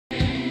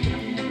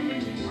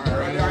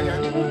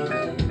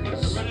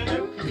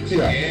see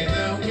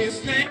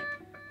that?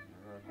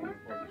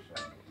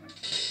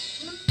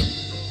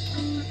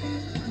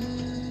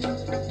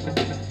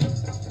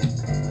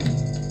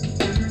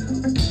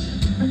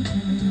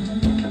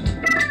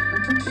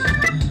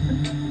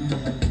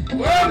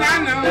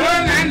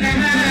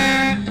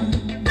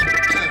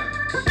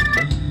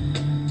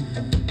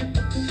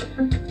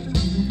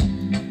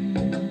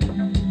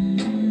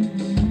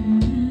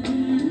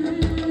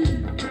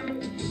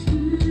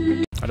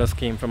 I just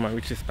came from a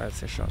Richie Spice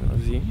session,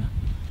 you see?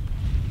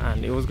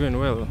 And it was going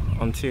well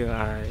until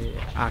I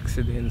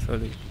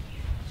accidentally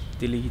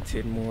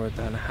deleted more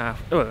than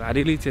half. Well, I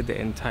deleted the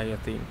entire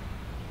thing.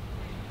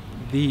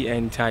 The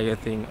entire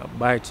thing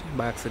by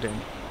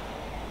accident.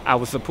 I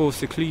was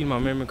supposed to clean my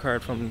memory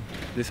card from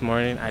this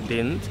morning. I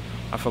didn't.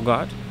 I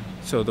forgot.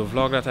 So the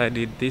vlog that I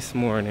did this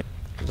morning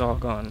is all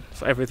gone.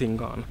 So everything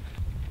gone.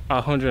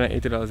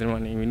 $180 in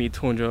money. We need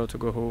 $200 to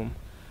go home.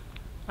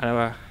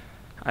 And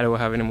I don't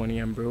have any money.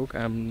 I'm broke.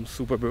 I'm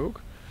super broke.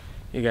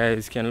 You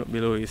guys can look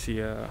below. You see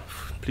a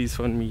please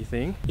fund me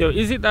thing. Yo,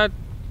 is it that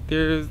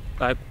there's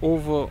like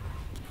over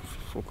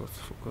focus?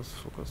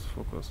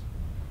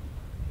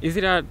 Is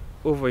it that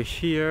over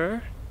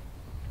here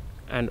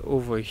and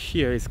over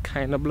here is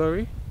kind of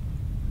blurry?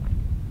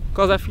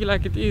 Because I feel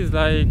like it is,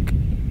 like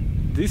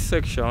this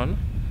section,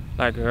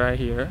 like right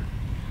here,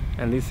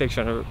 and this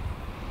section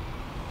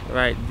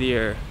right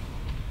there.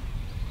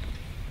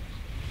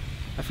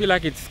 I feel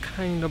like it's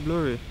kind of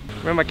blurry.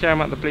 Remember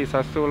Karamak, the place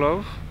I so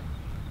love?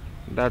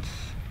 That's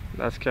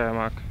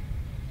Karamak.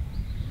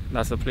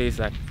 That's the place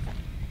that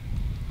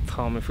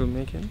taught me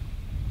filmmaking.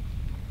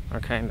 Or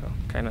kind of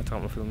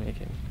taught me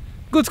filmmaking.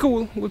 Good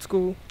school. Good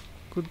school.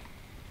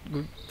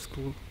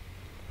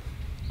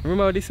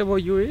 Remember this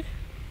about Yuri?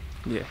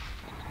 Yeah.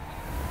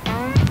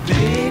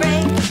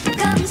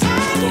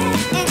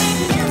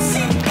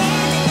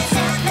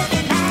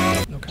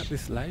 Look at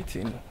this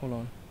lighting. Hold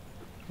on.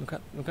 Look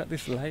at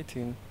this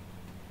lighting.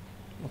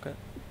 Look at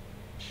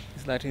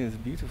this lighting is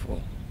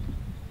beautiful.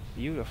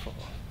 Beautiful.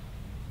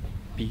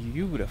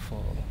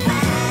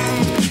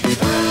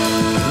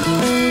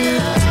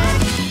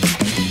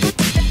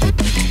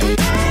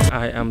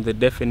 I am the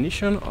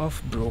definition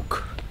of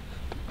broke.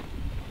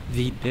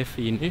 The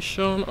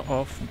definition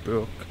of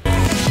broke.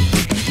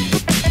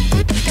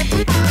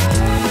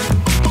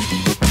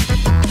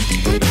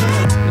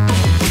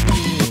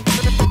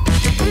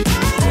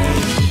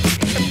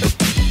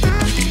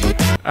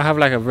 I have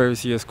like a very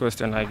serious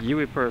question. Like,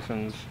 UA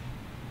persons,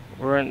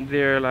 weren't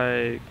there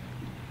like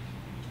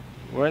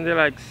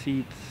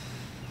seats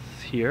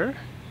here?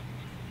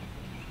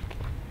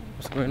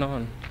 What's going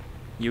on?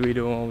 UA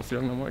don't want to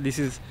sit no more. This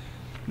is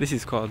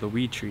called the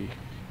weed tree.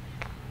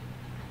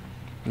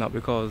 Not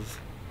because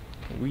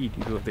weed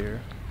go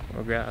there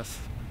or grass.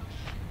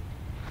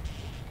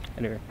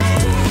 Anyway.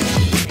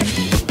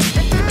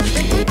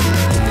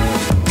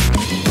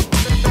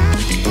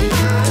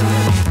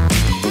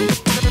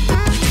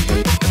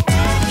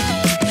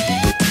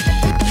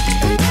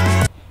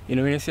 You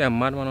know, when you see a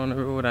madman on the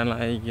road and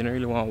like you don't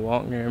really want to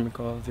walk near him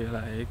because you're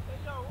like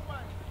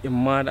you're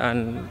mad,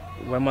 and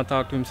when I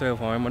talk to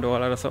himself or when I do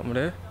all of something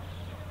there,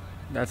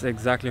 that's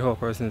exactly how a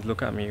person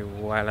look at me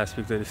while I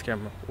speak to this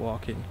camera,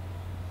 walking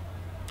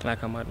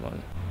like a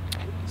madman.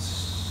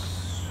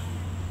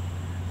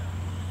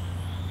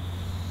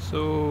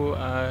 So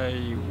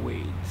I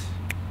wait.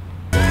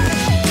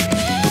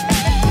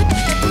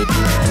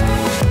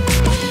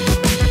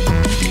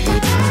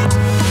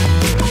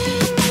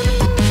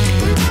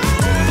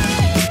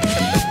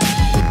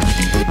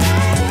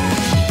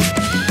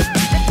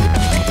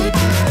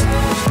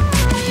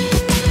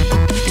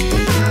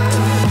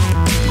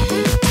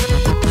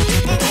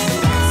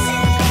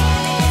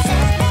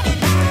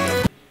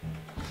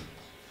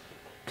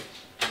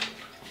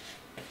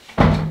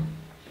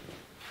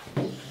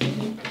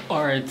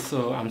 Alright,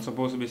 so I'm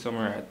supposed to be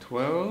somewhere at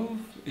 12.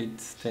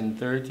 It's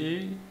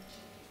 10:30.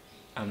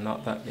 I'm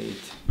not that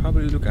late.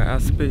 Probably look at a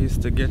space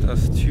to get a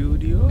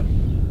studio.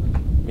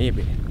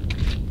 Maybe.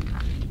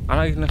 I'm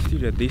not getting a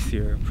studio this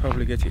year.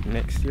 Probably get it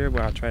next year,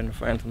 but I'm trying to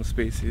find some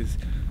spaces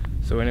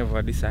so whenever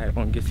I decide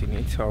on getting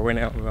it or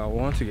whenever I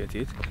want to get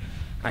it,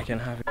 I can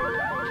have it.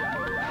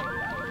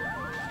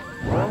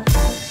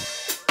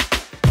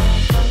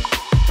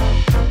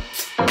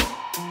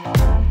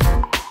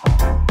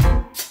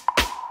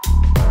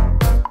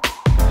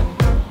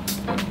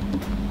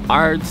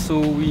 Alright, so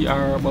we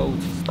are about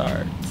to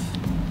start.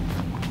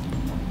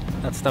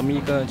 That's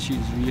Tamika, and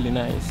she's really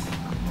nice.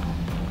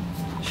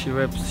 She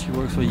works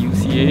for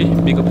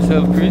UCA. Big up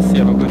yourself, Chris.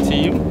 You have a good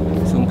team.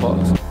 Soon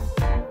pause.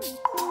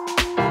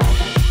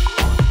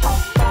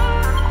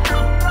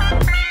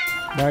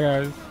 Bye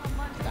guys.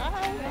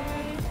 Bye.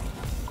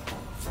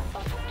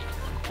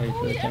 Hi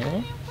to the camera.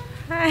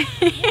 Hi.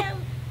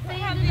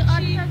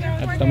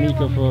 That's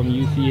Tamika from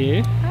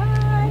UCA.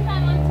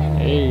 Hi.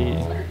 Hey.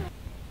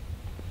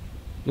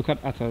 Look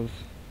at Atas.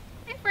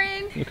 Hi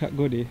friend. Look at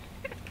Goody.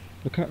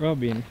 Look at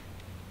Robyn.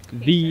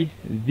 The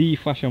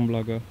fashion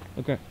blogger.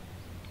 Look at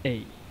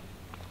hey,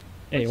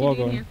 What walk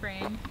you on. here,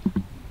 friend?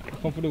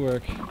 Come for the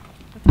work.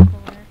 What's up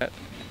for work?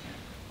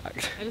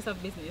 I just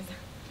have business.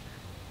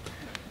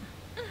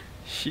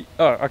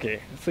 Oh,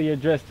 okay. So you're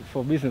dressed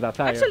for business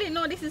attire. Actually,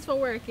 no, this is for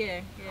work,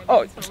 yeah.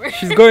 Oh, this is for work.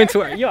 she's going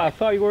to. Yeah, I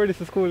thought you wore this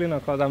to school, you know,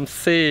 because I'm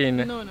saying.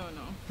 No.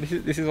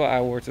 This is what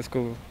I wore to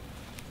school.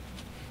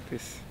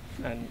 This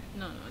and.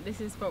 No, this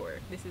is for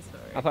work. This is for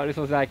work. I thought this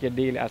was like your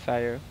daily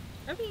attire.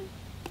 I mean,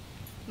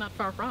 not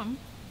far from,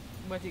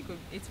 but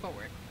it's for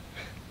work.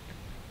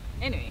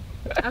 Anyway,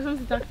 I have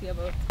something to talk to you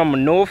about.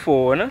 From no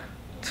phone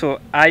to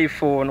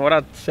iPhone. What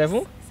at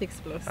 7?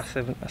 6 Plus. A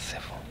 7. A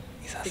 7.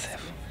 It's a 7.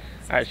 Plus.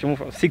 Alright, she moved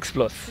from 6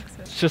 Plus. 6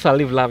 Plus. It's just a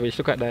live lavish.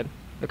 Look at that.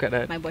 Look at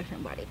that. My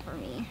boyfriend bought it for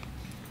me.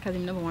 Because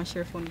he never wants to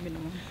share a phone with me no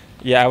more.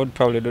 Yeah, I would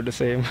probably do the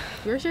same.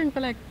 We were sharing for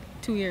like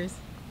 2 years.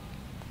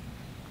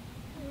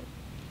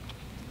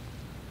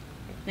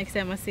 Next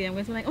time I see him, I'm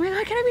going to be like, oh my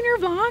god, can I be in your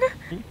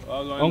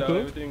vlog? Uncle?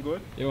 Everything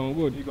good? Yo, I'm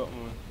good. You got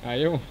one. Alright,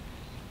 yo.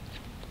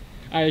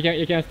 Alright,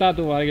 you can start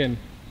over again.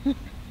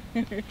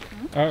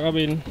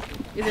 Robyn.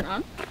 Is it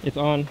on? It's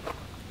on.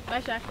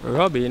 Bye, Shaq.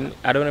 Robyn,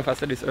 I don't know if I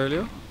said this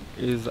earlier,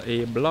 is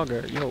a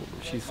blogger. Yo,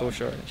 she's so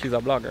short. She's a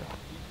blogger.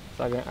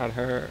 So I'm going to add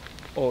her.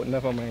 Oh,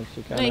 never mind.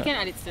 She can. No, you can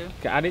add it still.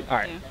 Can add it?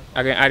 Alright. Yeah.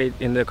 I'm going to add it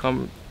in the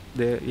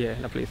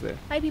the place there.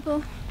 Bye,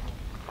 people.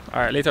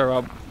 Alright, later,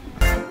 Rob.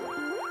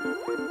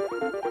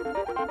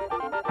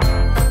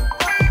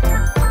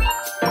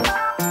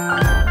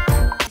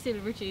 Still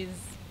Richie's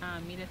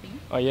media thing.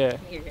 Oh, yeah.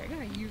 Here, I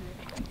got you.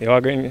 You are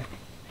going.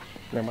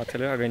 Remember, I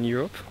tell you, I'm going to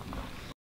Europe.